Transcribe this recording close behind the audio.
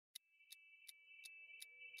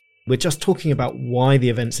We're just talking about why the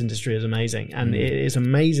events industry is amazing. And it is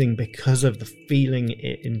amazing because of the feeling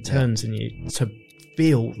it interns in you to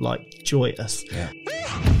feel like joyous. Yeah.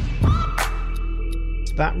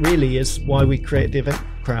 That really is why we create the event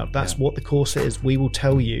crowd. That's what the course is. We will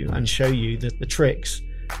tell you and show you the tricks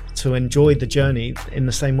to enjoy the journey in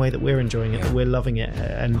the same way that we're enjoying it, that we're loving it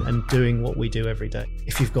and doing what we do every day.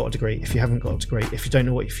 If you've got a degree, if you haven't got a degree, if you don't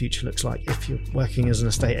know what your future looks like, if you're working as an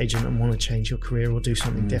estate agent and want to change your career or do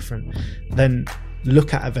something different, then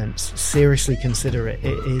look at events, seriously consider it.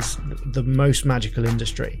 It is the most magical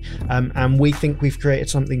industry. And we think we've created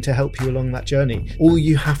something to help you along that journey. All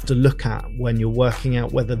you have to look at when you're working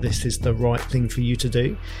out whether this is the right thing for you to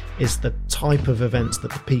do is the type of events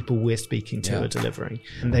that the people we're speaking to are delivering.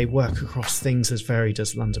 And they work across things as varied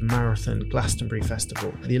as London Marathon, Glastonbury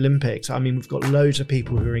Festival, the Olympics. I mean, we've got loads of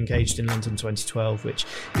people who are engaged in London 2012, which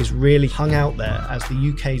is really hung out there as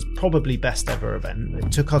the UK's probably best ever event.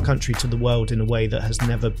 It took our country to the world in a way that has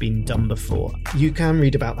never been done before. You can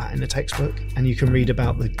read about that in a textbook and you can read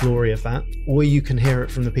about the glory of that, or you can hear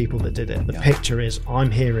it from the people that did it. The picture is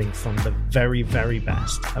I'm hearing from the very, very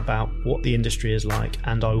best about what the industry is like,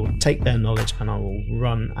 and I will take their knowledge and I will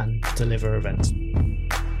run and deliver events.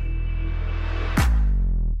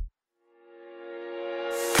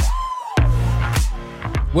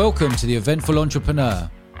 Welcome to the Eventful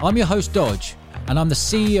Entrepreneur. I'm your host Dodge, and I'm the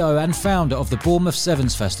CEO and founder of the Bournemouth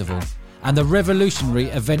Sevens Festival and the revolutionary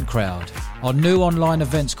Event Crowd, our new online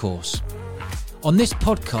events course. On this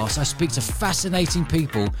podcast, I speak to fascinating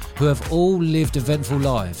people who have all lived eventful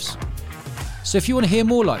lives. So if you want to hear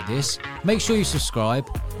more like this, make sure you subscribe,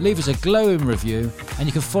 leave us a glowing review, and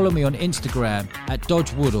you can follow me on Instagram at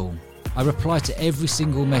Dodge Woodall. I reply to every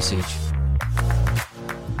single message.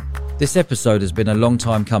 This episode has been a long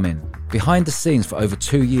time coming. Behind the scenes for over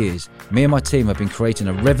 2 years, me and my team have been creating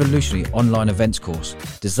a revolutionary online events course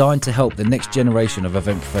designed to help the next generation of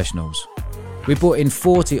event professionals. We brought in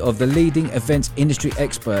 40 of the leading events industry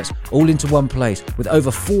experts all into one place with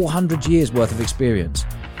over 400 years worth of experience.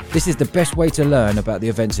 This is the best way to learn about the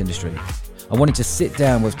events industry. I wanted to sit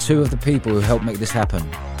down with two of the people who helped make this happen.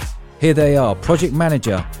 Here they are, Project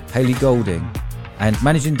Manager Hayley Golding and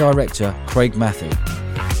Managing Director Craig Matthew.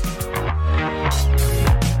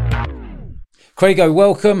 Craigo,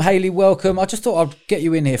 welcome. Hayley, welcome. I just thought I'd get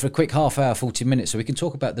you in here for a quick half hour, 40 minutes, so we can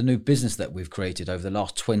talk about the new business that we've created over the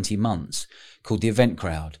last 20 months called the Event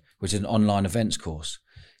Crowd, which is an online events course.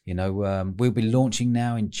 You know, we'll be launching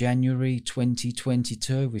now in January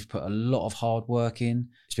 2022. We've put a lot of hard work in.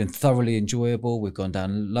 It's been thoroughly enjoyable. We've gone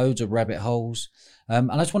down loads of rabbit holes.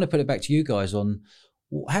 And I just want to put it back to you guys on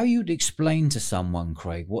how you'd explain to someone,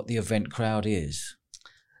 Craig, what the Event Crowd is.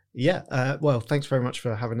 Yeah, well, thanks very much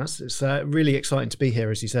for having us. It's really exciting to be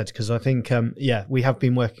here, as you said, because I think, we have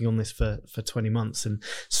been working on this for 20 months and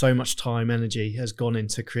so much time, energy has gone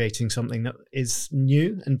into creating something that is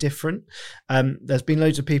new and different. There's been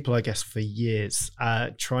loads of people, I guess, for years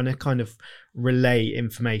trying to kind of relay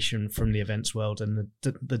information from the events world and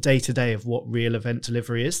the day-to-day of what real event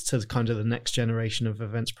delivery is to kind of the next generation of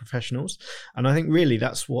events professionals. And I think really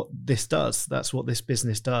that's what this does. That's what this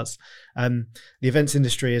business does. The events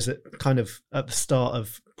industry is at the start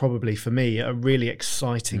of, probably for me, a really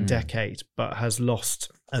exciting decade, but has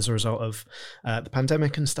lost, as a result of the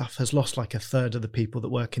pandemic and stuff, has lost like a third of the people that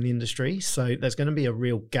work in the industry. So there's going to be a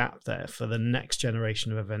real gap there for the next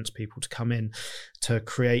generation of events people to come in to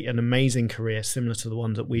create an amazing career similar to the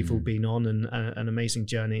one that we've all been on, and an amazing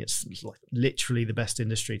journey. It's like literally the best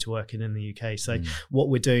industry to work in the UK. So what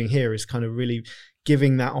we're doing here is kind of really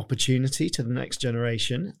giving that opportunity to the next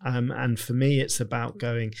generation. And for me, it's about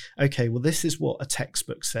going, okay, well, this is what a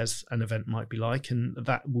textbook says an event might be like, and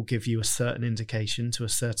that will give you a certain indication to a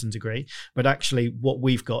certain degree. But actually what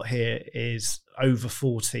we've got here is over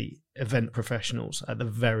 40 event professionals at the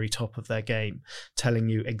very top of their game, telling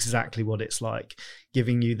you exactly what it's like,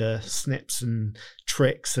 giving you the snips and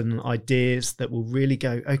tricks and ideas that will really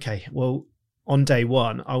go, okay, well, on day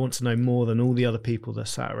one, I want to know more than all the other people that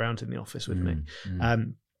sat around in the office with me.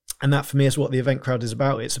 And that for me is what the Event Crowd is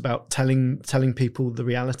about. It's about telling people the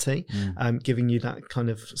reality, giving you that kind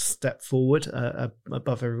of step forward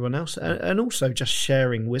above everyone else, and also just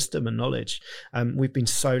sharing wisdom and knowledge. We've been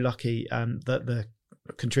so lucky that the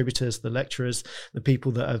contributors, the lecturers, the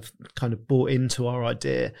people that have kind of bought into our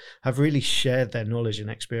idea have really shared their knowledge and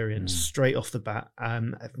experience straight off the bat,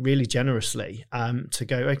 really generously, to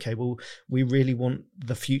go, okay, well, we really want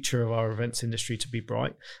the future of our events industry to be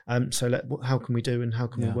bright. So how can we do, and how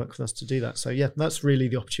can we work with us to do that? So yeah, that's really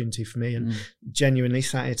the opportunity for me, and genuinely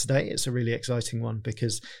sat here today, it's a really exciting one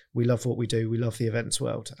because we love what we do. We love the events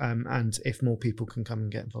world. And if more people can come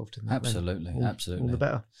and get involved in that, absolutely, all the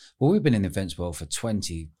better. Well, we've been in the events world for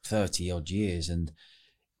 20, 30 odd years, and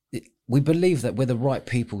we believe that we're the right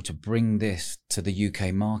people to bring this to the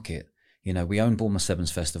UK market. You know, we own Bournemouth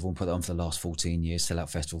Sevens Festival and put it on for the last 14 years, sell out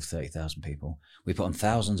festival for 30,000 people. We put on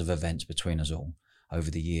thousands of events between us all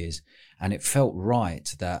over the years. And it felt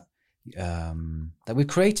right that we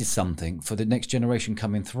created something for the next generation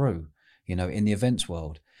coming through, you know, in the events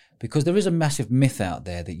world. Because there is a massive myth out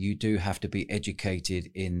there that you do have to be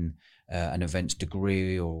educated in an events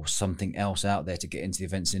degree or something else out there to get into the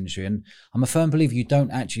events industry. And I'm a firm believer you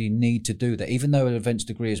don't actually need to do that. Even though an events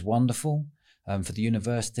degree is wonderful for the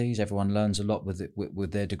universities, everyone learns a lot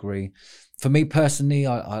with their degree. For me personally,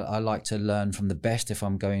 I like to learn from the best if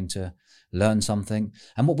I'm going to learn something.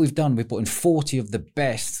 And what we've done, we've brought in 40 of the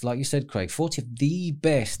best, like you said, Craig, 40 of the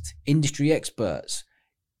best industry experts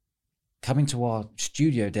coming to our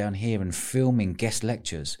studio down here and filming guest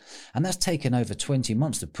lectures. And that's taken over 20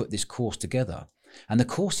 months to put this course together. And the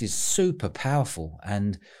course is super powerful.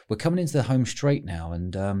 And we're coming into the home straight now.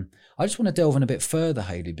 And I just want to delve in a bit further,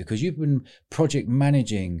 Hayley, because you've been project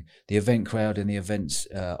managing the event crowd in the events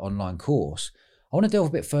online course. I want to delve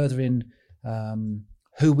a bit further in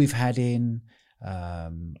who we've had in,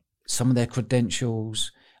 some of their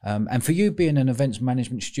credentials. And for you being an events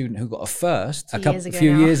management student who got a first a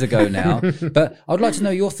few years ago now, but I'd like to know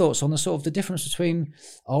your thoughts on the sort of the difference between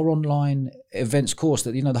our online events course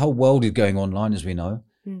that, you know, the whole world is going online, as we know,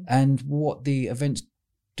 and what the events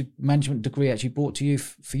management degree actually brought to you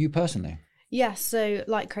for you personally. Yeah, so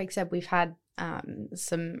like Craig said, we've had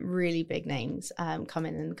some really big names come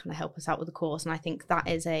in and kind of help us out with the course. And I think that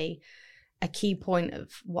is a key point of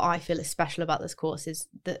what I feel is special about this course is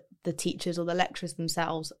that the teachers or the lecturers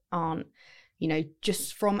themselves aren't, you know,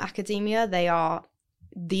 just from academia. They are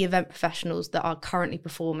the event professionals that are currently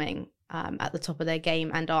performing at the top of their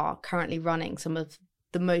game and are currently running some of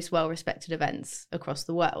the most well-respected events across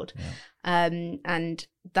the world. Yeah. And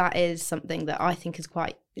that is something that I think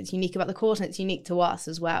it's unique about the course, and it's unique to us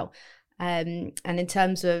as well. And in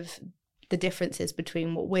terms of the differences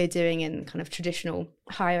between what we're doing in kind of traditional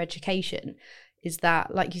higher education is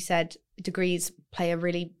that, like you said, degrees play a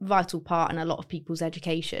really vital part in a lot of people's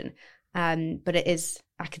education, but it is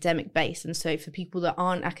academic based. And so for people that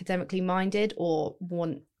aren't academically minded or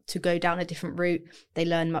want to go down a different route, they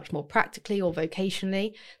learn much more practically or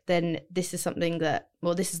vocationally, then this is something that,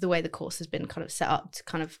 well, this is the way the course has been kind of set up to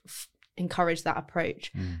kind of encourage that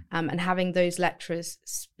approach. And having those lecturers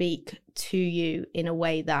speak to you in a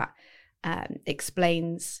way that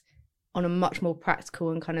explains on a much more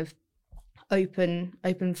practical and kind of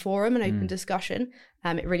open forum and open discussion,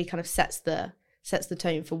 it really kind of sets the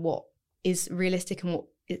tone for what is realistic and what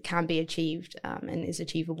it can be achieved and is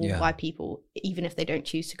achievable by people, even if they don't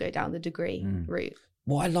choose to go down the degree route.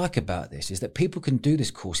 What I like about this is that people can do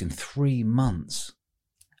this course in 3 months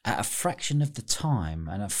at a fraction of the time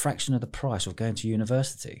and a fraction of the price of going to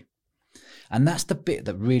university. And that's the bit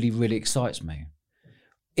that really, really excites me.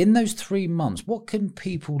 In those 3 months, what can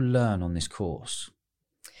people learn on this course?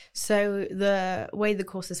 So the way the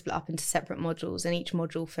course is split up into separate modules, and each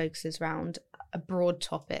module focuses around a broad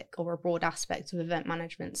topic or a broad aspect of event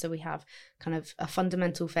management. So we have kind of a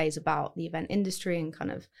fundamental phase about the event industry and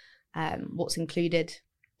kind of what's included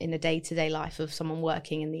in the day-to-day life of someone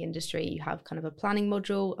working in the industry. You have kind of a planning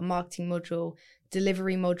module, a marketing module,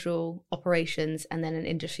 delivery module, operations, and then an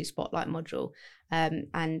industry spotlight module.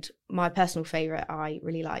 And my personal favorite, I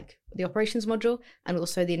really like the operations module and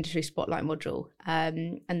also the industry spotlight module.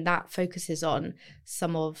 And that focuses on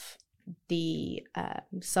some of the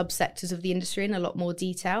subsectors of the industry in a lot more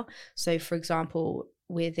detail. So for example,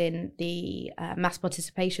 within the mass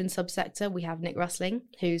participation subsector, we have Nick Russling,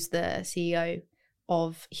 who's the CEO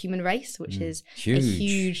of Human Race, which is a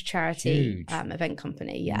huge charity event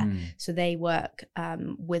company. So they work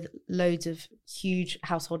with loads of huge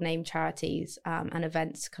household name charities and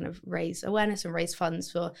events, kind of raise awareness and raise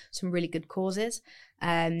funds for some really good causes.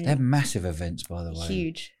 They're massive events, by the way.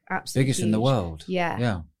 Huge, absolutely biggest huge. in the world.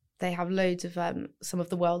 Yeah. They have loads of some of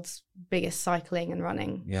the world's biggest cycling and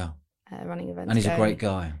running running events. And he's a great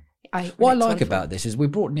guy. What I like about this is we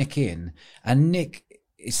brought Nick in, and Nick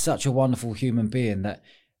is such a wonderful human being that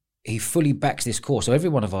he fully backs this course. So every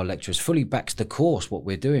one of our lecturers fully backs the course, what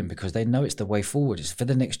we're doing, because they know it's the way forward. It's for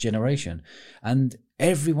the next generation. And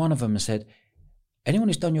every one of them has said, anyone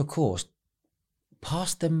who's done your course,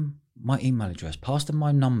 pass them my email address, pass them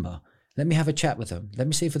my number. Let me have a chat with them. Let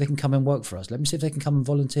me see if they can come and work for us. Let me see if they can come and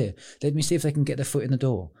volunteer. Let me see if they can get their foot in the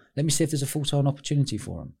door. Let me see if there's a full-time opportunity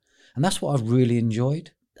for them. And that's what I've really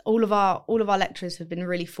enjoyed. All of our lecturers have been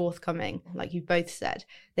really forthcoming, like you both said.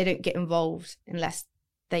 They don't get involved unless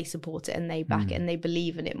they support it and they back it and they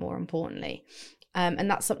believe in it, more importantly. And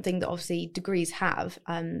that's something that obviously degrees have.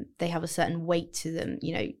 They have a certain weight to them.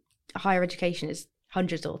 You know, higher education is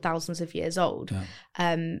hundreds or thousands of years old.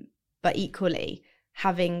 Yeah. But equally,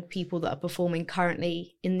 having people that are performing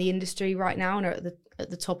currently in the industry right now and are at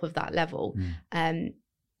the top of that level,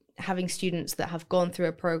 having students that have gone through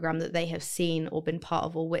a program that they have seen or been part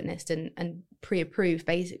of or witnessed and pre-approved,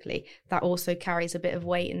 basically, that also carries a bit of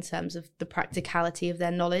weight in terms of the practicality of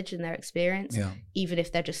their knowledge and their experience, even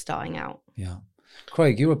if they're just starting out. Yeah.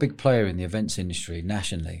 Craig, you're a big player in the events industry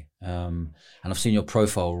nationally, and I've seen your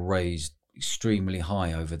profile raised extremely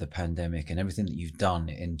high over the pandemic and everything that you've done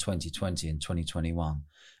in 2020 and 2021.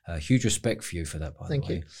 Huge respect for you for that, by the way. Thank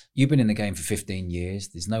you. You've been in the game for 15 years.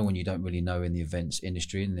 There's no one you don't really know in the events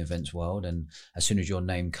industry, in the events world. And as soon as your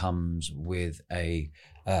name comes with a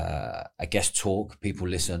guest talk, people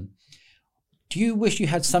listen. Do you wish you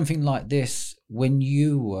had something like this when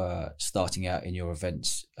you were starting out in your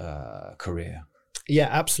events career? Yeah,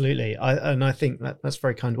 absolutely. I think that's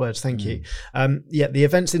very kind words. Thank you. Yeah, the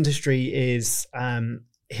events industry is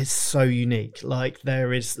so unique. Like,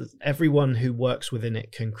 there is, everyone who works within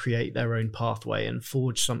it can create their own pathway and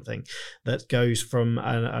forge something that goes from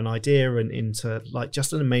an idea and into like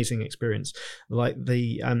just an amazing experience. Like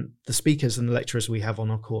the speakers and the lecturers we have on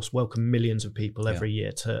our course welcome millions of people every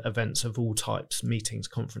year to events of all types, meetings,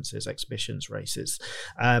 conferences, exhibitions, races,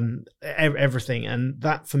 everything. And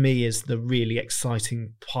that for me is the really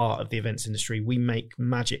exciting part of the events industry. We make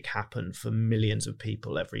magic happen for millions of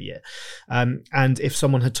people every year. And if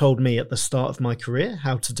someone had told me at the start of my career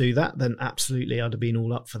how to do that, then absolutely I'd have been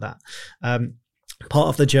all up for that. Part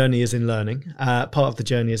of the journey is in learning. Part of the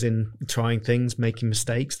journey is in trying things, making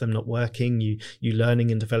mistakes, them not working, you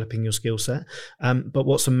learning and developing your skill set. But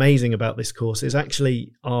what's amazing about this course is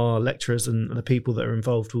actually our lecturers and the people that are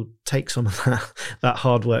involved will take some of that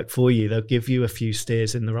hard work for you. They'll give you a few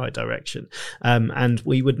steers in the right direction. And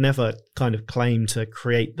we would never kind of claim to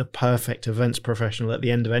create the perfect events professional at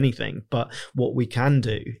the end of anything. But what we can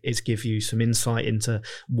do is give you some insight into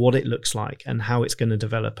what it looks like and how it's going to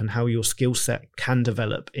develop and how your skill set can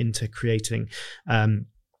develop into creating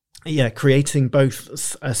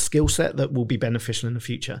both a skill set that will be beneficial in the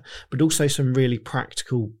future, but also some really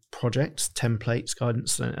practical projects, templates,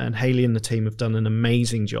 guidance. And Hayley and the team have done an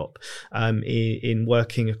amazing job in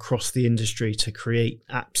working across the industry to create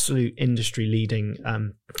absolute industry leading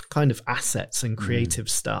kind of assets and creative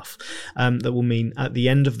stuff that will mean at the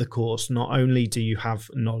end of the course, not only do you have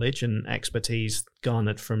knowledge and expertise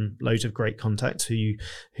garnered from loads of great contacts who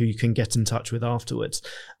you can get in touch with afterwards,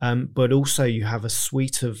 but also you have a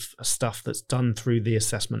suite of stuff that's done through the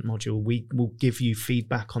assessment module. We will give you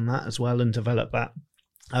feedback on that as well and develop that.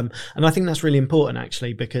 And I think that's really important,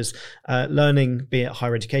 actually, because learning, be it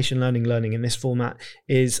higher education learning in this format,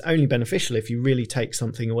 is only beneficial if you really take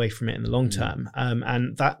something away from it in the long term.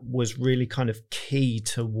 And that was really kind of key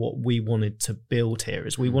to what we wanted to build here,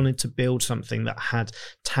 is we wanted to build something that had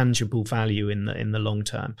tangible value in the long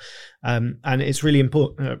term. And it's really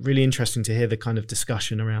important, really interesting to hear the kind of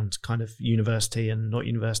discussion around kind of university and not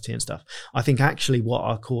university and stuff. I think actually what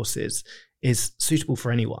our course is suitable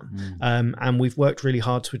for anyone. And we've worked really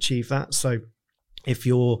hard to achieve that. So if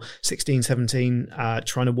you're 16, 17,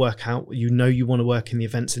 trying to work out, you want to work in the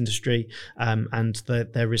events industry, and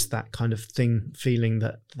there is that kind of feeling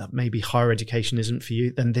that maybe higher education isn't for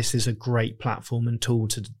you, then this is a great platform and tool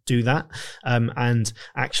to do that. And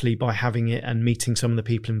actually by having it and meeting some of the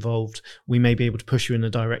people involved, we may be able to push you in a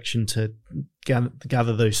direction to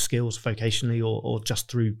gather those skills vocationally or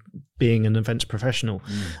just through being an events professional.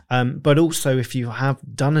 But also if you have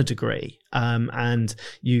done a degree and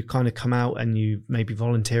you kind of come out and you maybe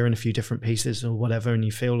volunteer in a few different pieces or whatever, and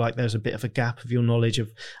you feel like there's a bit of a gap of your knowledge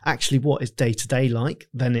of actually what is day-to-day like,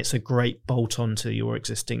 then it's a great bolt on to your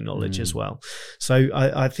existing knowledge as well. So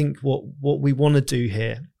I think what we want to do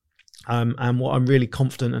here, and what I'm really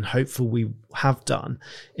confident and hopeful we have done,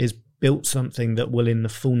 is built something that will, in the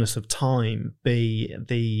fullness of time, be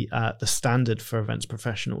the standard for events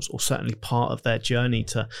professionals, or certainly part of their journey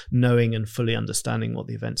to knowing and fully understanding what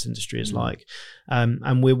the events industry is like.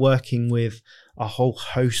 And we're working with a whole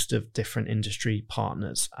host of different industry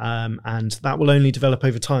partners, and that will only develop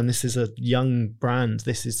over time. This is a young brand.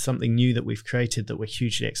 This is something new that we've created that we're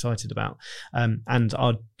hugely excited about, and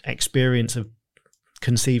our experience of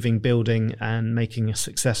conceiving, building and making a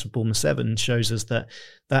successful M7 shows us that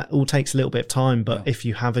all takes a little bit of time, but if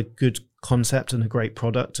you have a good concept and a great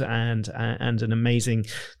product and an amazing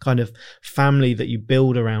kind of family that you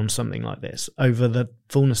build around something like this over the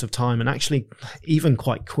fullness of time, and actually even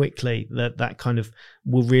quite quickly, that kind of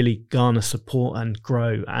will really garner support and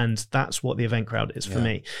grow. And that's what the Event Crowd is for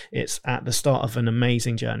me. It's at the start of an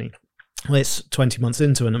amazing journey. Well, it's 20 months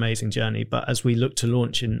into an amazing journey, but as we look to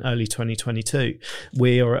launch in early 2022,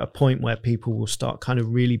 we are at a point where people will start kind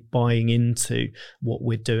of really buying into what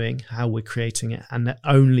we're doing, how we're creating it, and that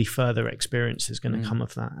only further experience is going to come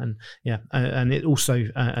of that. And and it also,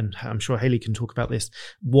 and I'm sure Hayley can talk about this,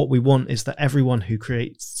 what we want is that everyone who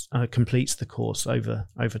completes the course over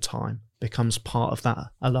time becomes part of that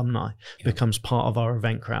alumni, becomes part of our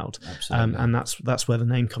Event Crowd. And that's where the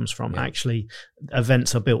name comes from. Actually,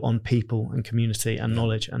 events are built on people and community and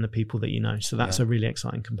knowledge and the people that you know. So that's a really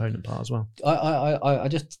exciting component part as well. I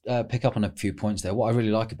just pick up on a few points there. What I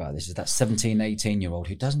really like about this is that 17, 18-year-old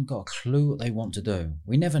who doesn't got a clue what they want to do.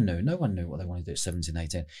 We never knew. No one knew what they wanted to do at 17,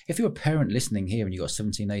 18. If you're a parent listening here and you've got a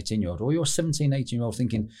 17, 18-year-old, or you're a 17, 18-year-old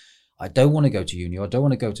thinking, I don't want to go to uni, or I don't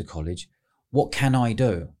want to go to college, what can I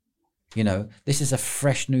do? You know, this is a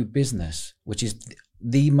fresh new business, which is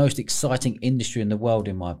the most exciting industry in the world,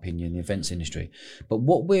 in my opinion, the events industry. But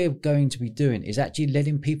what we're going to be doing is actually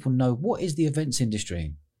letting people know what is the events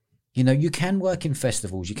industry. You know, you can work in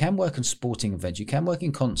festivals, you can work in sporting events, you can work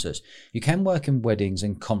in concerts, you can work in weddings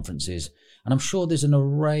and conferences. And I'm sure there's an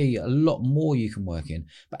array, a lot more you can work in.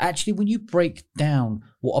 But actually, when you break down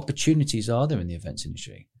what opportunities are there in the events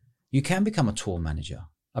industry, you can become a tour manager,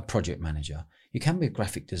 a project manager. You can be a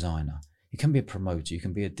graphic designer. You can be a promoter. You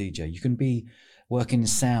can be a DJ. You can be working in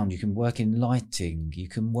sound. You can work in lighting. You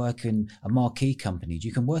can work in a marquee company.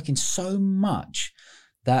 You can work in so much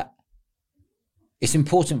that it's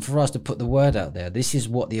important for us to put the word out there. This is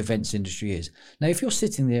what the events industry is. Now, if you're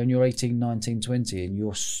sitting there and you're 18, 19, 20 and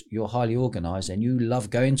you're highly organized and you love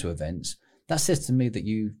going to events, that says to me that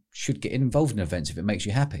you should get involved in events if it makes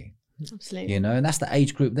you happy. Absolutely. You know, and that's the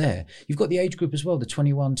age group there. You've got the age group as well, the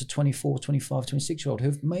 21 to 24, 25, 26-year-old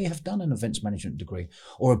who may have done an events management degree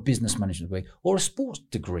or a business management degree or a sports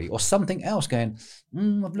degree or something else going,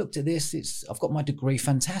 I've looked at this, I've got my degree,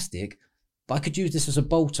 fantastic, but I could use this as a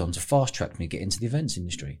bolt-on to fast-track me, get into the events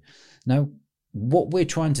industry. Now, what we're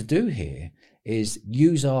trying to do here is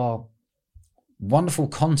use our wonderful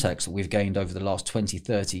contacts that we've gained over the last 20,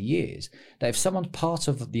 30 years, that if someone's part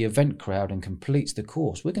of the Event Crowd and completes the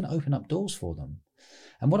course, we're going to open up doors for them.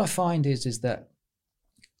 And what I find is that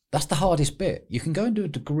that's the hardest bit. You can go and do a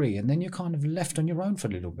degree and then you're kind of left on your own for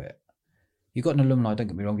a little bit. You've got an alumni, don't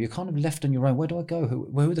get me wrong, but you're kind of left on your own. Where do I go?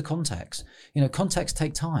 Who are the contacts? You know, contacts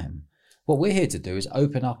take time. What we're here to do is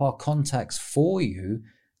open up our contacts for you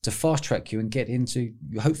to fast track you and get into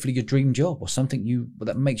hopefully your dream job or something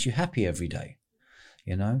that makes you happy every day.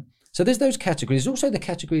 You know, so there's those categories. There's also the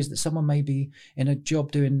categories that someone may be in a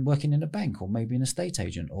job working in a bank or maybe an estate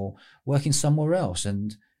agent or working somewhere else,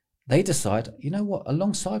 and they decide, you know what,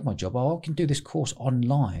 alongside my job, I can do this course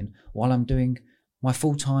online while I'm doing my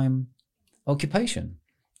full-time occupation.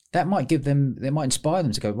 That might inspire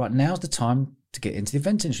them to go, right, now's the time to get into the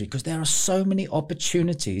events industry, because there are so many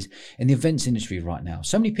opportunities in the events industry right now.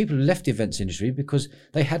 So many people have left the events industry because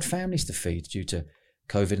they had families to feed due to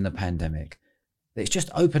COVID and the pandemic. It's just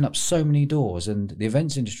opened up so many doors, and the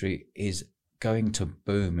events industry is going to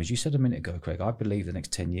boom. As you said a minute ago, Craig, I believe the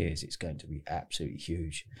next 10 years it's going to be absolutely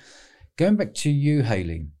huge. Going back to you,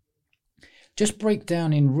 Hayley, just break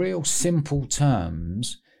down in real simple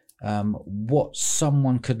terms what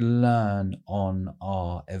someone could learn on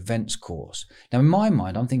our events course. Now, in my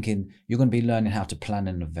mind, I'm thinking you're going to be learning how to plan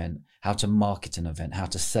an event, how to market an event, how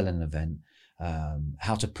to sell an event,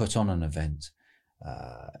 how to put on an event.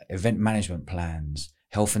 Event management plans,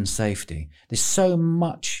 health and safety. There's so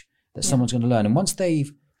much that someone's going to learn. And once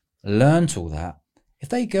they've learned all that, if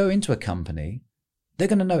they go into a company, they're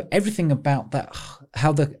going to know everything about that,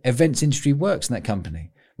 how the events industry works in that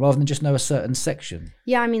company, rather than just know a certain section.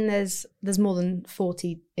 Yeah, I mean, there's more than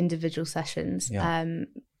 40 individual sessions. Yeah.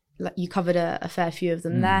 Like you covered a fair few of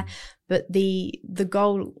them there, but the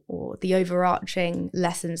goal or the overarching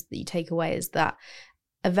lessons that you take away is that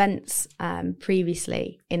events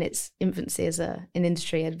previously in its infancy as an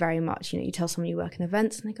industry had very much, you tell someone you work in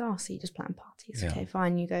events and they go, oh, so you just plan parties. Okay,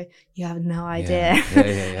 fine. You go, you have no idea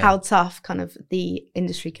how tough kind of the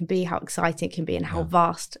industry can be, how exciting it can be, and how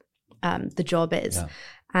vast the job is.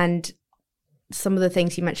 And some of the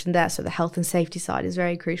things you mentioned there, so the health and safety side is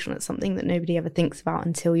very crucial. It's something that nobody ever thinks about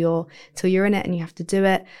until you're in it and you have to do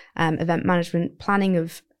it. Event management, planning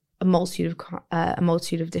of a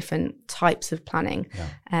multitude of different types of planning,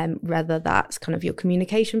 whether that's kind of your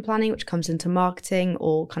communication planning, which comes into marketing,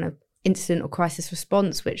 or kind of incident or crisis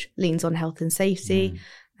response, which leans on health and safety.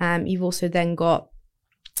 You've also then got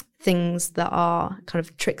things that are kind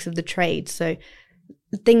of tricks of the trade. So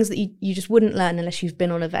things that you just wouldn't learn unless you've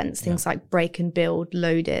been on events, things like break and build,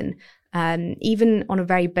 load in, even on a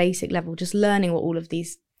very basic level, just learning what all of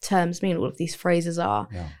these terms mean, all of these phrases are,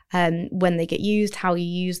 when they get used, how you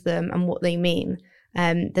use them, and what they mean.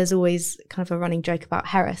 There's always kind of a running joke about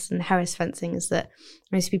Harris, and Harris fencing is that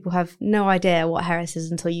most people have no idea what Harris is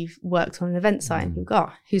until you've worked on an event site. And you go,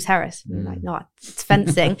 oh, who's Harris? And you're like, no, it's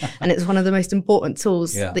fencing, and it's one of the most important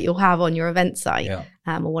tools that you'll have on your event site,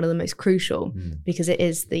 or one of the most crucial, because it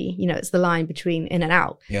is it's the line between in and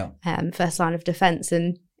out, first line of defense.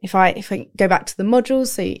 And if I go back to the modules,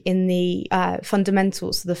 so in the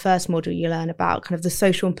fundamentals, so the first module, you learn about kind of the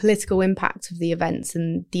social and political impact of the events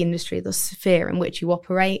and the industry, the sphere in which you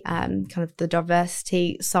operate, kind of the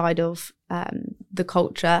diversity side of the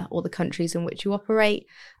culture or the countries in which you operate,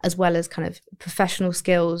 as well as kind of professional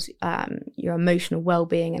skills, your emotional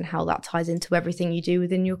well-being, and how that ties into everything you do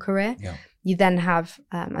within your career. You then have,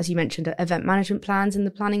 as you mentioned, event management plans in the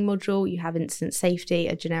planning module. You have incident safety,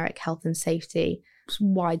 a generic health and safety,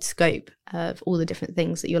 wide scope of all the different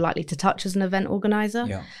things that you're likely to touch as an event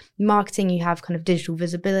organizer. Marketing, you have kind of digital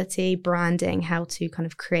visibility, branding, how to kind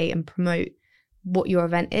of create and promote what your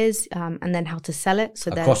event is, and then how to sell it. So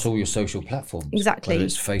across all your social platforms. Exactly. Whether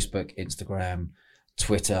it's Facebook, Instagram,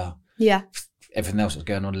 Twitter. Everything else that's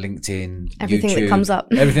going on, LinkedIn, everything YouTube, that comes up.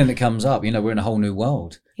 Everything that comes up. We're in a whole new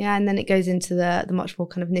world. And then it goes into the much more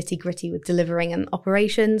kind of nitty gritty with delivering and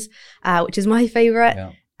operations, which is my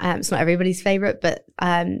favorite. It's not everybody's favorite, but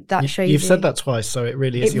that shows you've said that twice, so it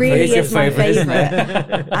really is. It really is my favorite,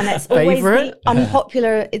 and it's always the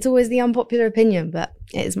unpopular. It's always the unpopular opinion, but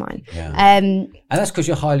it is mine. And that's because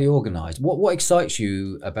you're highly organised. What excites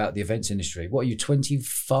you about the events industry? What are you,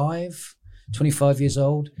 25 years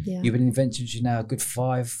old? You've been in the events industry now a good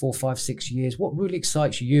 4, 5, 6 years. What really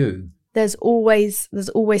excites you? There's always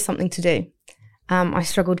something to do. I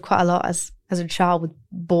struggled quite a lot as a child with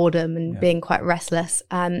boredom and being quite restless.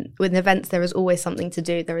 With events, there is always something to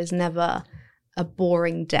do. There is never a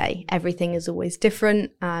boring day. Everything is always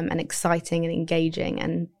different and exciting and engaging.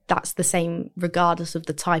 And that's the same regardless of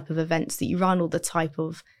the type of events that you run, or the type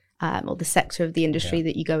of or the sector of the industry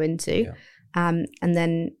that you go into. And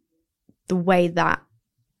then the way that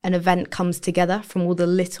an event comes together, from all the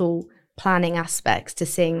little planning aspects to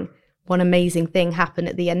seeing one amazing thing happen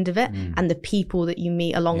at the end of it, and the people that you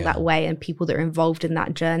meet along that way, and people that are involved in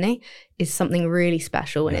that journey, is something really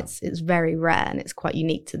special, and it's very rare, and it's quite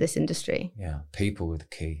unique to this industry. People are the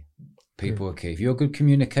key. People are key. If you're a good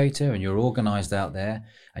communicator and you're organised out there,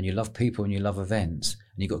 and you love people and you love events,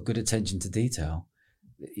 and you've got good attention to detail,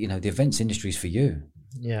 the events industry is for you.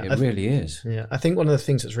 It really is. I think one of the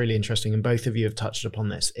things that's really interesting, and both of you have touched upon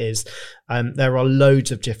this, is there are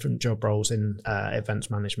loads of different job roles in events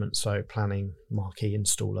management, so planning, marquee,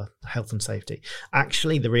 installer, health and safety.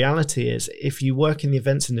 Actually, the reality is, if you work in the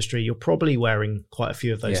events industry, you're probably wearing quite a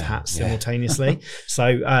few of those hats simultaneously.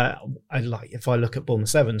 So if I look at Bournemouth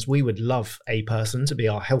Sevens, we would love a person to be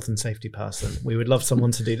our health and safety person. We would love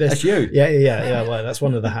someone to do this. That's you. Yeah. Well, that's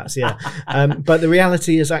one of the hats. But the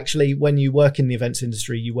reality is, actually, when you work in the events industry,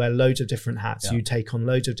 you wear loads of different hats. You take on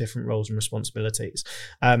loads of different roles and responsibilities.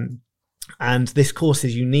 And this course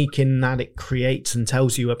is unique in that it creates and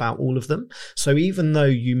tells you about all of them. So even though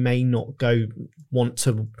you may not want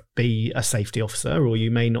to be a safety officer, or you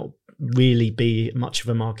may not really be much of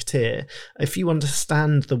a marketeer, if you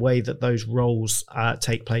understand the way that those roles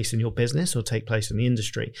take place in your business or take place in the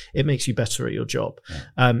industry, it makes you better at your job.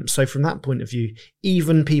 So from that point of view,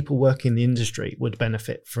 even people working in the industry would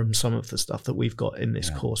benefit from some of the stuff that we've got in this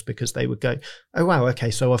course, because they would go, oh wow, okay,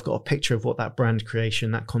 so I've got a picture of what that brand creation,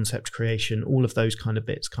 that concept creation, all of those kind of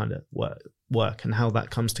bits kind of work and how that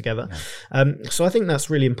comes together. So I think that's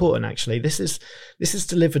really important. Actually, this is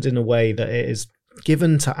delivered in a way that it is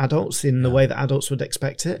given to adults in the way that adults would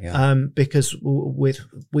expect it, because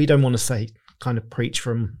we don't want to say kind of preach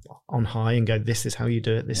from on high and go, this is how you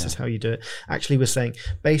do it, this is how you do it. Actually, we're saying,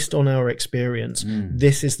 based on our experience,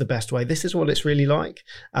 this is the best way, this is what it's really like,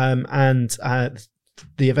 and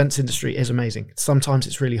the events industry is amazing. Sometimes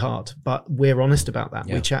it's really hard, but we're honest about that.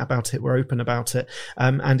 We chat about it, we're open about it.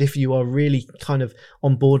 And if you are really kind of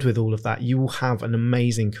on board with all of that, you will have an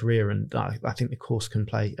amazing career. And I think the course can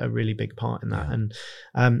play a really big part in that.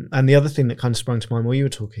 And the other thing that kind of sprung to mind while you were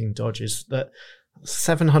talking, Dodge, is that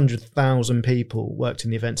 700,000 people worked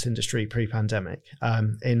in the events industry pre-pandemic,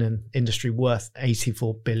 in an industry worth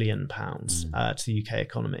 £84 billion to the UK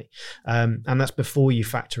economy. And that's before you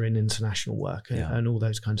factor in international work and all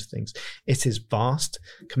those kinds of things. It is vast.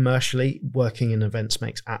 Commercially, working in events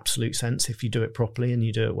makes absolute sense if you do it properly and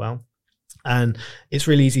you do it well. And it's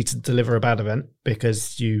really easy to deliver a bad event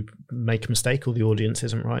because you make a mistake or the audience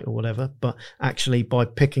isn't right or whatever. But actually, by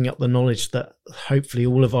picking up the knowledge that hopefully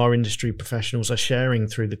all of our industry professionals are sharing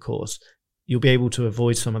through the course, you'll be able to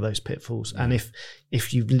avoid some of those pitfalls. And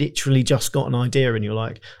if you've literally just got an idea and you're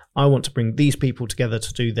like, I want to bring these people together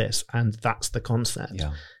to do this, and that's the concept.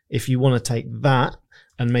 If you want to take that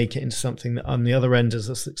and make it into something that on the other end is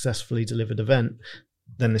a successfully delivered event,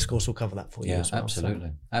 then this course will cover that for you as well.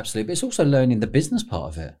 Absolutely. But it's also learning the business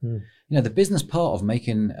part of it. You know, the business part of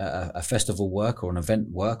making a festival work or an event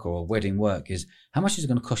work or a wedding work is how much is it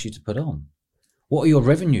going to cost you to put on? What are your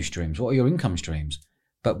revenue streams? What are your income streams?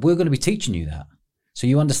 But we're going to be teaching you that. So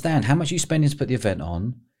you understand how much you're spending to put the event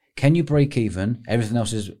on. Can you break even? Everything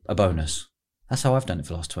else is a bonus. That's how I've done it for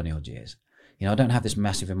the last 20 odd years. You know, I don't have this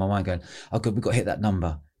massive in my mind going, oh good, we've got to hit that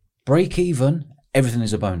number. Break even, everything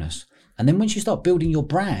is a bonus. And then once you start building your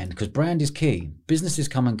brand, because brand is key, businesses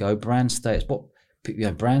come and go, brand stays.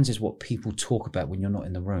 Brands is what people talk about when you're not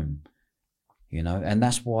in the room, you know, and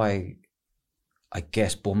that's why I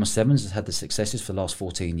guess Bournemouth Sevens has had the successes for the last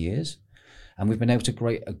 14 years, and we've been able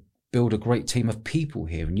to build a great team of people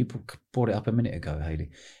here. And you brought it up a minute ago, Hayley.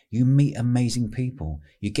 You meet amazing people.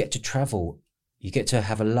 You get to travel. You get to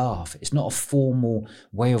have a laugh. It's not a formal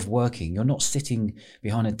way of working. You're not sitting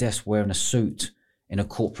behind a desk wearing a suit in a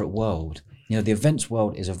corporate world. You know, the events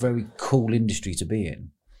world is a very cool industry to be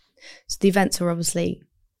in. So the events are obviously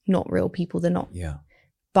not real people. They're not.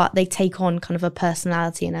 But they take on kind of a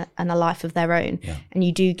personality and a life of their own. And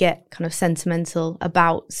you do get kind of sentimental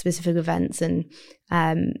about specific events, and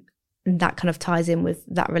that kind of ties in with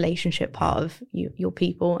that relationship part of your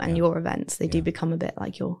people and your events. They do become a bit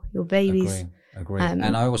like your babies. Agree.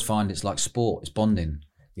 And I always find it's like sport. It's bonding.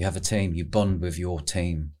 You have a team. You bond with your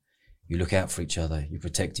team. You look out for each other, you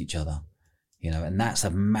protect each other, you know, and that's a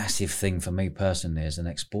massive thing for me personally as an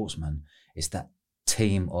ex-sportsman. It's that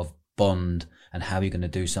team of bond and how you're going to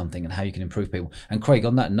do something and how you can improve people. And Craig,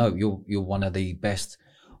 on that note, you're one of the best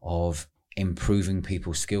of improving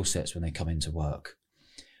people's skill sets when they come into work.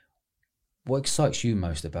 What excites you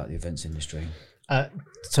most about the events industry?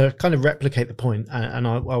 To kind of replicate the point, and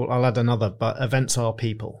I'll add another, but events are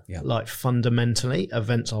people. Like fundamentally,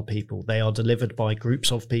 events are people. They are delivered by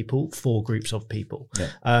groups of people for groups of people.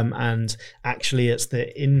 And actually it's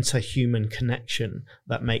the interhuman connection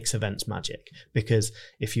that makes events magic, because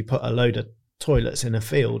if you put a load of toilets in a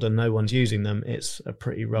field and no one's using them, it's a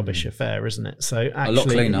pretty rubbish affair, isn't it? So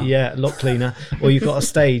actually, a lot cleaner. Or you've got a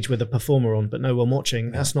stage with a performer on but no one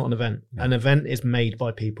watching. That's not an event. An event is made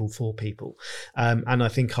by people for people, and I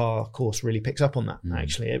think our course really picks up on that.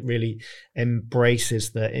 Actually, it really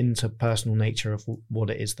embraces the interpersonal nature of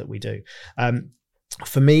what it is that we do.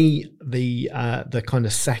 For me, the kind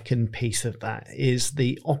of second piece of that is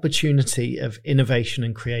the opportunity of innovation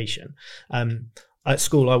and creation. At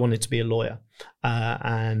school, I wanted to be a lawyer,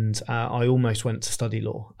 and I almost went to study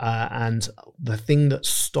law. And the thing that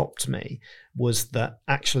stopped me was that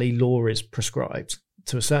actually law is prescribed.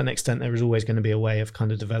 To a certain extent, there is always going to be a way of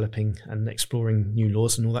kind of developing and exploring new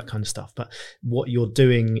laws and all that kind of stuff. But what you're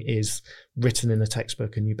doing is written in a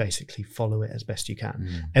textbook and you basically follow it as best you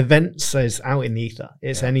can. Events is out in the ether.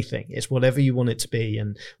 It's anything. It's whatever you want it to be.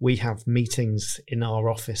 And we have meetings in our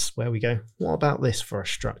office where we go, what about this for a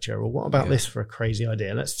structure? Or what about this for a crazy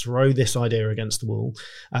idea? Let's throw this idea against the wall.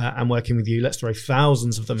 And working with you, let's throw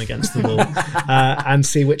thousands of them against the wall and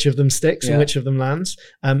see which of them sticks and which of them lands.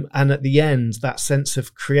 And at the end, that sense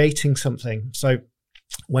of creating something. So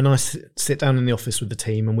when I sit down in the office with the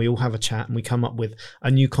team and we all have a chat and we come up with a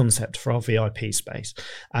new concept for our VIP space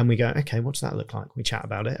and we go, okay, what does that look like? We chat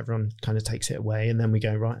about it. Everyone kind of takes it away. And then we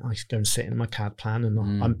go, right, I go and sit in my CAD plan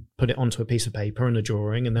and I put it onto a piece of paper and a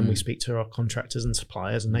drawing. And then we speak to our contractors and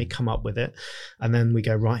suppliers and they come up with it. And then we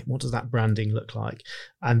go, right, what does that branding look like?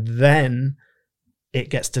 And then it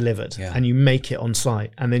gets delivered and you make it on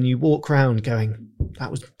site. And then you walk around going, that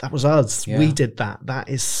was us. We did that. That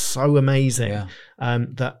is so amazing.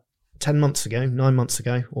 That 10 months ago, 9 months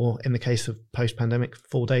ago, or in the case of post-pandemic,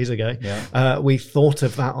 4 days ago, Yeah. we thought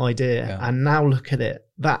of that idea, and now look at it.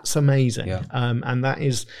 That's amazing. Yeah. And that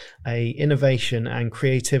is a innovation and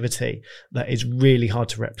creativity that is really hard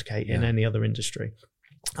to replicate in any other industry.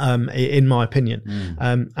 In my opinion.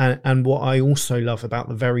 And what I also love about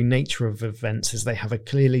the very nature of events is they have a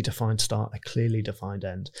clearly defined start, a clearly defined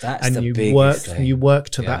end. That's and the you biggest thing. You work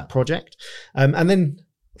to that project. And then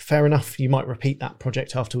fair enough, you might repeat that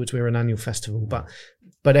project afterwards. We're an annual festival,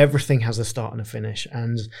 but everything has a start and a finish.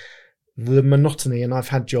 And the monotony, and I've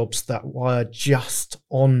had jobs that were just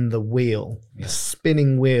on the wheel, the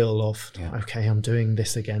spinning wheel of okay, I'm doing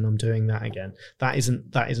this again, I'm doing that again. That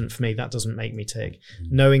isn't for me. That doesn't make me tick.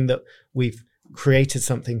 Knowing that we've created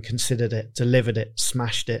something, considered it, delivered it,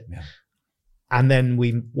 smashed it, and then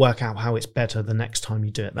we work out how it's better the next time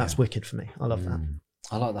you do it. That's wicked for me. I love that.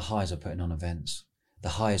 I like the highs of putting on events, the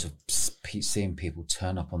highs of seeing people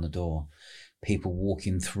turn up on the door, people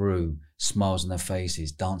walking through, smiles on their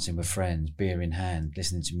faces, dancing with friends, beer in hand,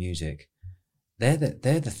 listening to music. They're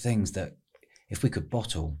the things that, if we could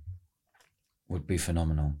bottle, would be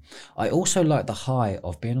phenomenal. I also like the high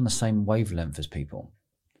of being on the same wavelength as people.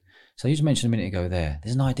 So you just mentioned a minute ago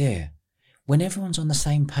there's an idea. When everyone's on the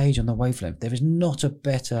same page on the wavelength, there is not a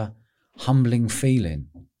better humbling feeling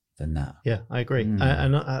than that. Yeah, I agree.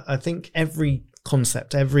 And I think every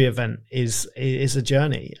concept, every event is a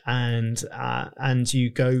journey, and you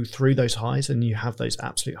go through those highs and you have those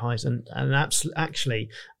absolute highs, and actually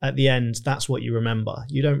at the end, that's what you remember.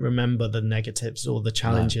 You don't remember the negatives or the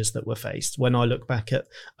challenges that were faced. When I look back at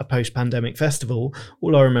a post-pandemic festival,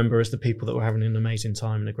 all I remember is the people that were having an amazing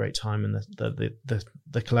time and a great time, and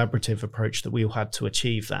the collaborative approach that we all had to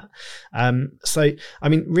achieve that. So I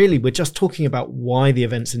mean, really, we're just talking about why the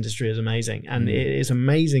events industry is amazing, and it is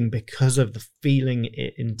amazing because of the feeling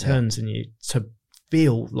it turns in you to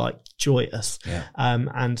feel like joyous.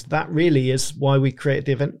 And that really is why we created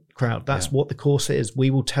the event crowd. That's what the course is.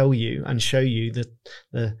 We will tell you and show you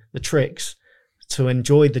the tricks to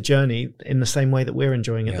enjoy the journey in the same way that we're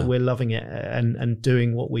enjoying it, that we're loving it and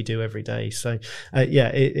doing what we do every day. So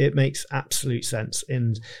it makes absolute sense.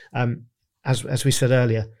 And as we said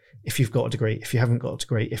earlier, if you've got a degree, if you haven't got a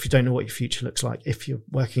degree, if you don't know what your future looks like, if you're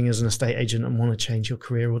working as an estate agent and want to change your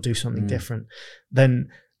career or do something different, then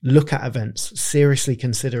look at events, seriously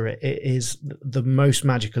consider it. It is the most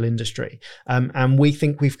magical industry. And we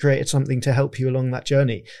think we've created something to help you along that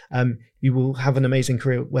journey. You will have an amazing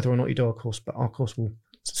career whether or not you do our course, but our course will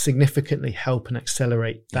significantly help and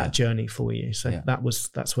accelerate that journey for you. So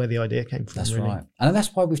that's where the idea came from. That's really. right. And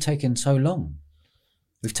that's why we've taken so long.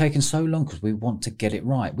 We've taken so long because we want to get it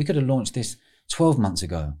right. We could have launched this 12 months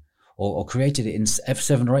ago or created it in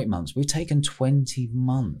 7 or 8 months. We've taken 20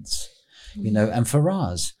 months, and for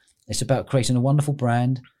us, it's about creating a wonderful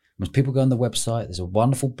brand. When people go on the website, there's a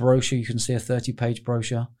wonderful brochure. You can see a 30-page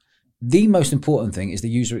brochure. The most important thing is the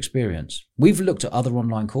user experience. We've looked at other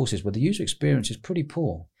online courses where the user experience is pretty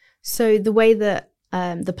poor. So the way that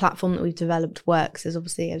the platform that we've developed works is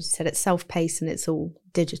obviously, as you said, it's self-paced and it's all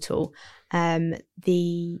digital.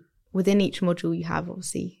 Within each module you have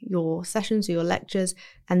obviously your sessions or your lectures,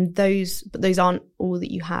 and those aren't all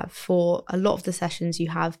that you have. For a lot of the sessions you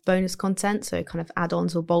have bonus content, so kind of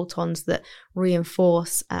add-ons or bolt-ons that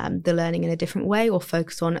reinforce the learning in a different way or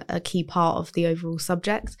focus on a key part of the overall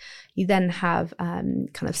subject. You then have kind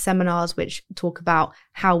of seminars which talk about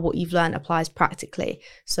how what you've learned applies practically.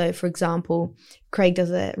 So for example, Craig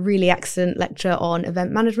does a really excellent lecture on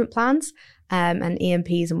event management plans and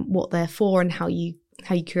EMPs and what they're for and how you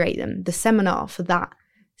create them. The seminar for that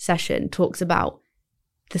session talks about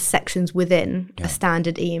the sections within a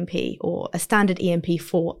standard EMP or a standard EMP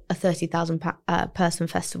for a 30,000 person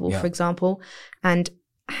festival, for example, and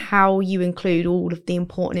how you include all of the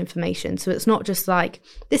important information. So it's not just like,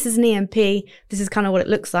 this is an EMP, this is kind of what it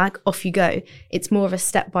looks like, off you go. It's more of a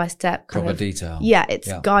step-by-step kind proper of detail. Yeah,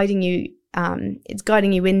 it's guiding you. It's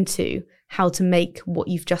guiding you into how to make what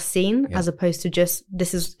you've just seen, as opposed to just,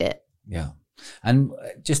 this is it. Yeah. And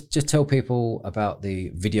just tell people about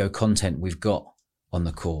the video content we've got on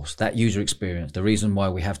the course, that user experience, the reason why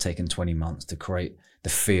we have taken 20 months to create the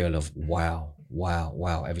feel of wow,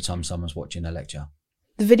 every time someone's watching a lecture.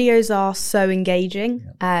 The videos are so engaging.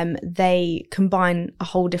 They combine a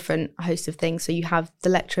whole different host of things. So you have the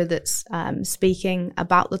lecturer that's speaking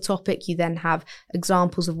about the topic. You then have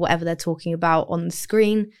examples of whatever they're talking about on the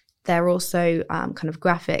screen. There are also kind of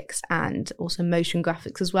graphics and also motion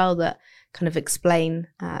graphics as well that kind of explain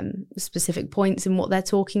specific points in what they're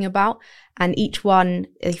talking about. And each one,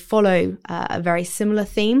 they follow a very similar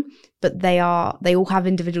theme, but they all have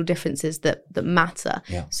individual differences that matter.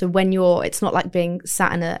 Yeah. So it's not like being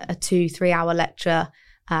sat in a 2-3 hour lecture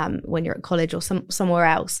when you're at college or somewhere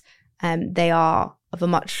else. They are of a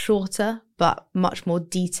much shorter but much more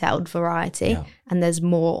detailed variety, and there's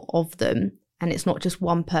more of them. And it's not just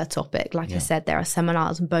one per topic. Like I said, there are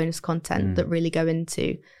seminars and bonus content that really go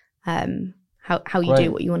into how you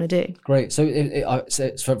do what you want to do. Great. So,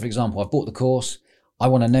 for example, I've bought the course. I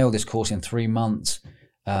want to nail this course in 3 months.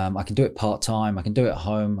 I can do it part time. I can do it at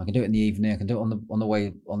home. I can do it in the evening. I can do it on the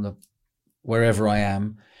way wherever I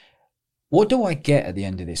am. What do I get at the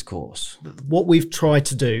end of this course? What we've tried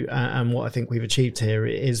to do, and what I think we've achieved here,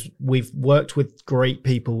 is we've worked with great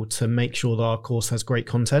people to make sure that our course has great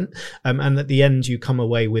content, and at the end you come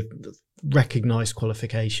away with recognized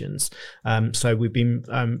qualifications. So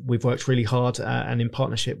we've worked really hard and in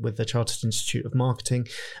partnership with the Chartered Institute of Marketing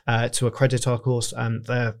to accredit our course.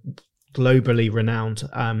 They're globally renowned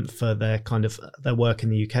for their work in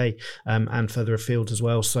the UK and further afield as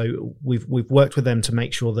well. So we've worked with them to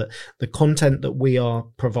make sure that the content that we are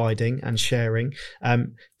providing and sharing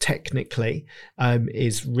technically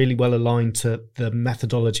is really well aligned to the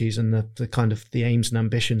methodologies and the kind of the aims and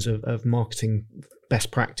ambitions of marketing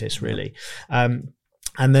best practice, really. And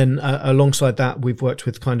then alongside that, we've worked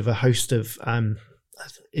with kind of a host of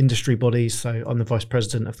industry bodies. So I'm the vice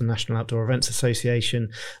president of the National Outdoor Events Association.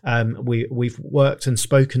 We've worked and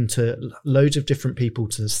spoken to loads of different people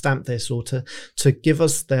to stamp this or to give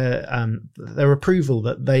us their approval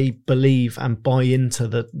that they believe and buy into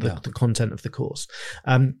the content of the course.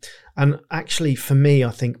 And actually, for me,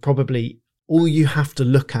 I think probably all you have to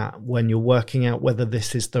look at when you're working out whether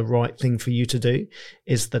this is the right thing for you to do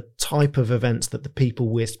is the type of events that the people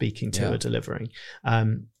we're speaking to are delivering.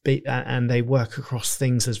 And they work across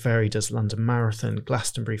things as varied as London Marathon,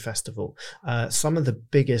 Glastonbury Festival, some of the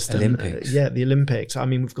biggest Olympics. The Olympics. I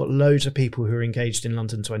mean, we've got loads of people who are engaged in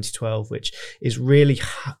London 2012, which is really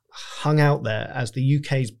hung out there as the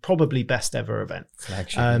UK's probably best ever event.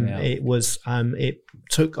 It was it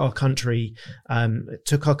took our country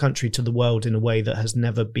to the world in a way that has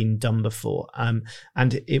never been done before,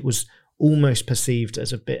 and it was almost perceived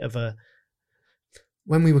as a bit of a,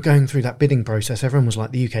 when we were going through that bidding process, everyone was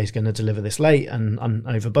like, the UK is going to deliver this late and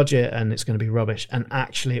over budget and it's going to be rubbish. And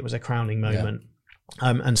actually it was a crowning moment.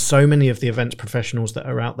 And so many of the events professionals that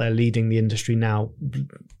are out there leading the industry now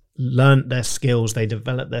learned their skills, they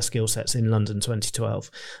developed their skill sets in London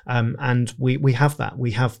 2012. And we have that.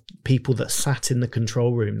 We have people that sat in the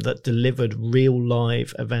control room that delivered real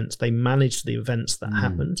live events. They managed the events that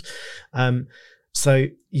happened. So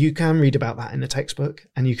you can read about that in a textbook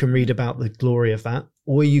and you can read about the glory of that,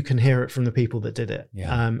 or you can hear it from the people that did it.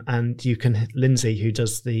 And you can, Lindsay, who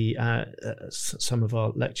does some of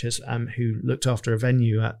our lectures, who looked after a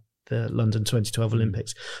venue at the London 2012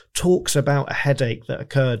 Olympics, talks about a headache that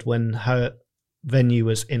occurred when her venue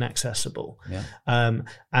was inaccessible,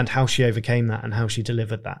 and how she overcame that and how she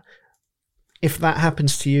delivered that. If that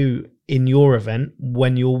happens to you in your event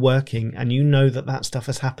when you're working and you know that stuff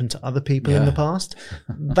has happened to other people in the past,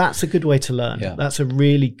 that's a good way to learn. That's a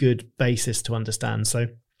really good basis to understand. So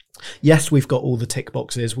yes, we've got all the tick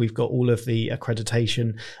boxes, we've got all of the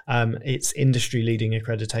accreditation. It's industry leading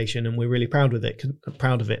accreditation, and we're really proud of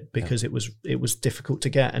it because it was difficult to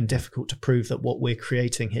get and difficult to prove that what we're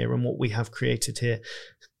creating here and what we have created here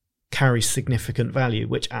carries significant value,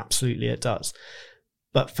 which absolutely it does.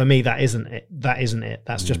 But for me, that isn't it.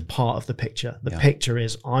 That's just part of the picture. The picture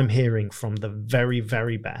is I'm hearing from the very,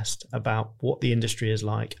 very best about what the industry is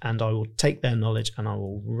like, and I will take their knowledge and I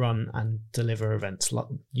will run and deliver events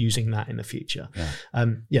using that in the future.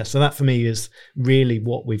 So that for me is really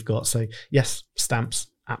what we've got. So yes, stamps,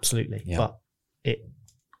 absolutely. But it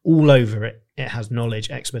all over it has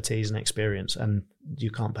knowledge, expertise and experience, and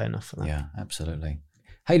you can't pay enough for that. Yeah, absolutely.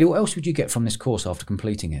 Hayley, what else would you get from this course after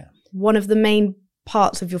completing it? One of the main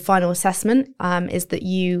parts of your final assessment is that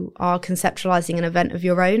you are conceptualizing an event of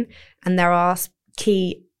your own, and there are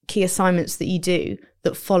key assignments that you do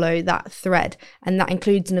that follow that thread, and that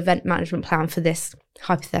includes an event management plan for this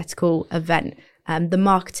hypothetical event, the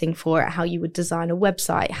marketing for it, how you would design a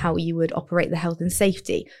website, how you would operate the health and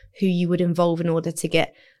safety, who you would involve in order to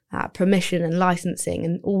get permission and licensing,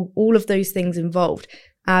 and all of those things involved.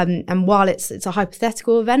 And while it's a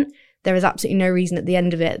hypothetical event, there is absolutely no reason at the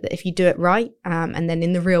end of it that if you do it right, and then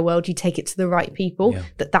in the real world you take it to the right people,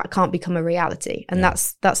 that can't become a reality. And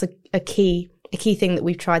that's a key a key thing that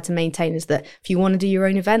we've tried to maintain is that if you want to do your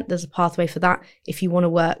own event, there's a pathway for that. If you want to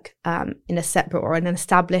work in a separate or in an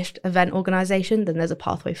established event organisation, then there's a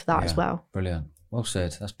pathway for that as well. Brilliant. Well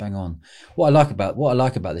said. That's bang on. What I like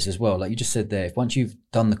about this as well, like you just said there, if once you've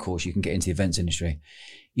done the course, you can get into the events industry.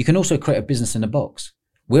 You can also create a business in a box.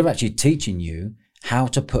 We're actually teaching you how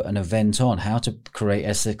to put an event on, how to create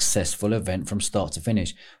a successful event from start to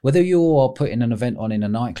finish. Whether you are putting an event on in a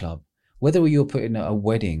nightclub, whether you're putting a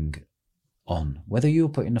wedding on, whether you're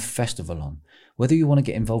putting a festival on, whether you want to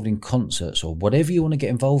get involved in concerts or whatever you want to get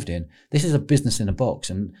involved in, this is a business in a box.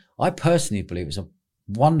 And I personally believe it's a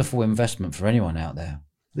wonderful investment for anyone out there.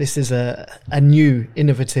 This is a new,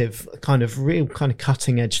 innovative, kind of real kind of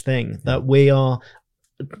cutting edge thing that we are,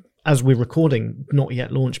 as we're recording, not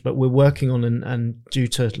yet launched, but we're working on and due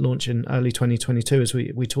to launch in early 2022, as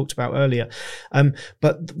we talked about earlier.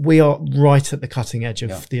 But we are right at the cutting edge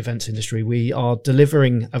of the events industry. We are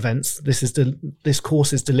delivering events. This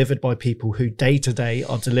course is delivered by people who day to day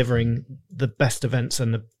are delivering the best events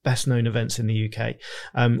and the best known events in the UK,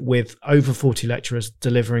 with over 40 lecturers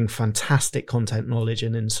delivering fantastic content, knowledge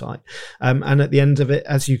and insight. And at the end of it,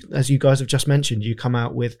 as you guys have just mentioned, you come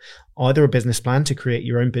out with either a business plan to create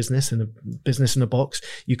your own business and a business in a box.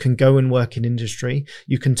 You can go and work in industry.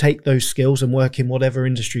 You can take those skills and work in whatever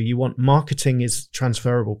industry you want. Marketing is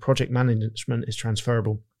transferable. Project management is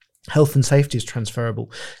transferable. Health and safety is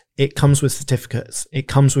transferable. It comes with certificates. It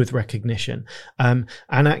comes with recognition. And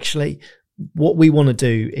actually, what we want to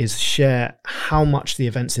do is share how much the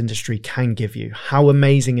events industry can give you, how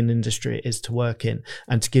amazing an industry it is to work in,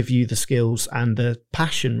 and to give you the skills and the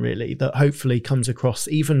passion really that hopefully comes across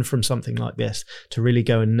even from something like this to really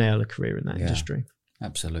go and nail a career in that industry.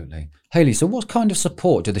 Absolutely. Hayley, so what kind of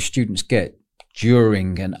support do the students get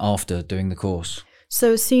during and after doing the course?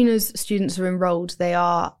 So as soon as students are enrolled, they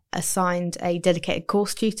are assigned a dedicated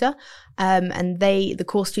course tutor, and the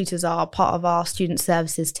course tutors are part of our student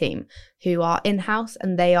services team who are in-house,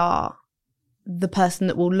 and they are the person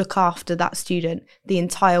that will look after that student the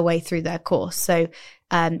entire way through their course. So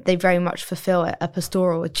they very much fulfill a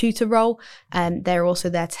pastoral, a tutor role, and they're also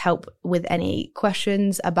there to help with any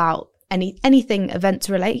questions about anything events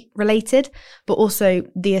related, but also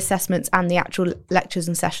the assessments and the actual lectures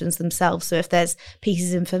and sessions themselves. So if there's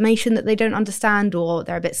pieces of information that they don't understand or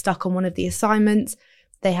they're a bit stuck on one of the assignments,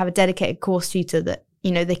 they have a dedicated course tutor that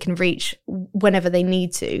they can reach whenever they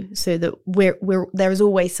need to, so that there is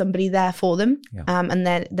always somebody there for them, and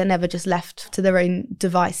they're never just left to their own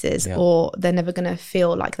devices, or they're never going to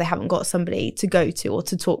feel like they haven't got somebody to go to or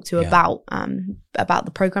to talk to about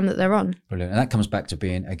the program that they're on. Brilliant. And that comes back to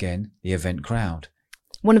being, again, the event crowd.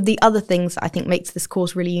 One of the other things that I think makes this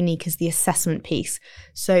course really unique is the assessment piece.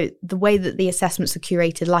 So the way that the assessments are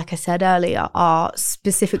curated, like I said earlier, are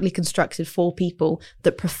specifically constructed for people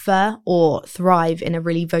that prefer or thrive in a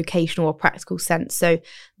really vocational or practical sense. So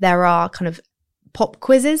there are kind of pop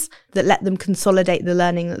quizzes that let them consolidate the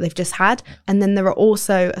learning that they've just had. And then there are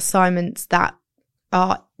also assignments that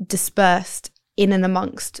are dispersed in and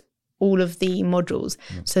amongst all of the modules.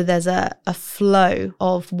 So there's a flow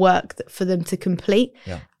of work for them to complete,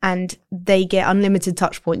 and they get unlimited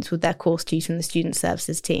touch points with their course tutor and the student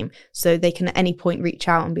services team. So they can at any point reach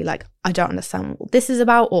out and be like, I don't understand what this is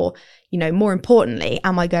about, or, more importantly,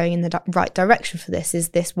 am I going in the right direction for this? Is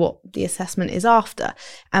this what the assessment is after?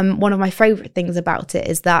 And one of my favorite things about it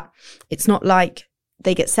is that it's not like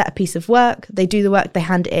they get set a piece of work, they do the work, they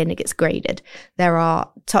hand it in, it gets graded. There are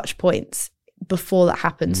touch points before that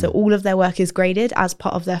happens. So all of their work is graded as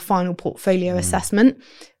part of their final portfolio assessment,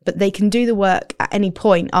 but they can do the work at any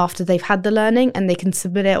point after they've had the learning, and they can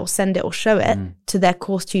submit it or send it or show it to their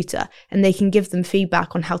course tutor, and they can give them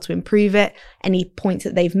feedback on how to improve it, any points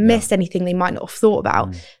that they've missed, anything they might not have thought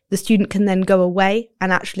about. The student can then go away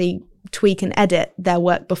and actually tweak and edit their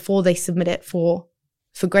work before they submit it for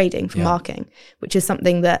grading, for marking, which is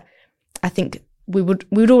something that I think we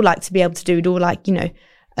would all like to be able to do. We'd all like,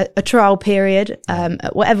 a trial period,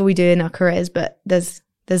 whatever we do in our careers, but there's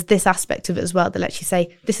this aspect of it as well that lets you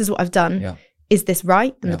say, this is what I've done. Is this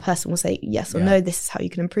right? And the person will say yes or no. This is how you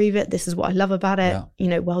can improve it. This is what I love about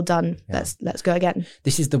it. Well done. Let's go again.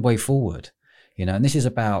 This is the way forward, and this is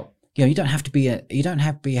about, you don't have to be an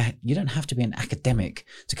academic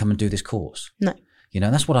to come and do this course. No.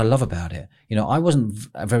 That's what I love about it. I wasn't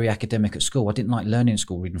very academic at school. I didn't like learning in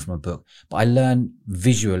school, reading from a book, but I learned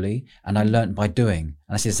visually and I learned by doing. And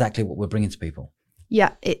that's exactly what we're bringing to people.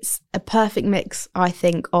 Yeah, it's a perfect mix, I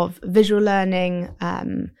think, of visual learning,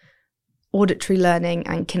 auditory learning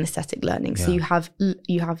and kinesthetic learning. So you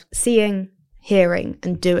have seeing, hearing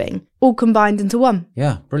and doing all combined into one.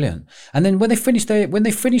 Yeah, brilliant. And then when they finish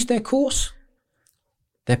their course,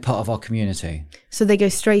 they're part of our community. So they go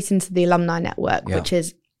straight into the alumni network,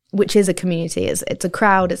 which is a community. It's a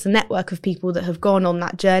crowd. It's a network of people that have gone on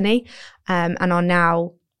that journey and are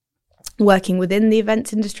now working within the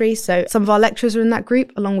events industry. So some of our lecturers are in that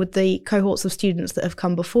group, along with the cohorts of students that have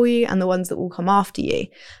come before you and the ones that will come after you.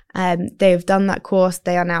 They have done that course.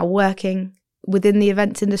 They are now working within the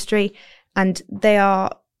events industry, and they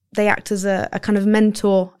act as a kind of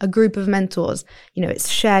mentor, a group of mentors. You know, it's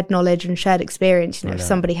shared knowledge and shared experience. You know, if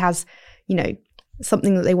somebody has, you know,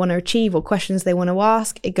 something that they want to achieve or questions they want to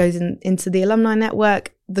ask, it goes into the alumni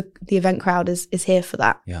network. The event crowd is here for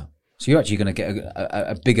that. Yeah. So you're actually going to get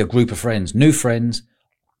a bigger group of friends, new friends,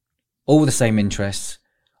 all with the same interests,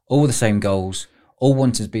 all with the same goals, all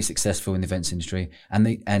wanting to be successful in the events industry,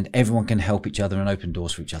 and everyone can help each other and open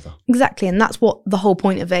doors for each other. Exactly. And that's what the whole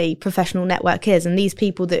point of a professional network is. And these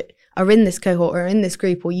people that are in this cohort or in this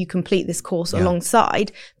group, or you complete this course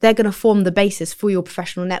alongside, they're going to form the basis for your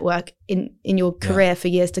professional network in your career for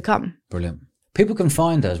years to come. Brilliant. People can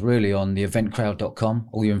find us really on theeventcrowd.com.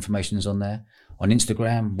 All your information is on there. On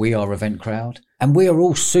Instagram, we are Event Crowd. And we are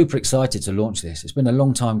all super excited to launch this. It's been a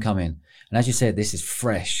long time coming. And as you said, this is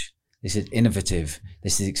fresh. This is innovative.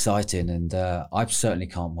 This is exciting. And I certainly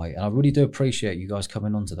can't wait. And I really do appreciate you guys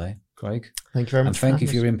coming on today, Craig. Thank you very much. And thank you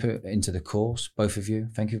for your input into the course, both of you.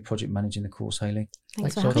 Thank you for project managing the course, Hayley.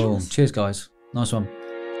 Thanks for having us. Cheers, guys. Nice one.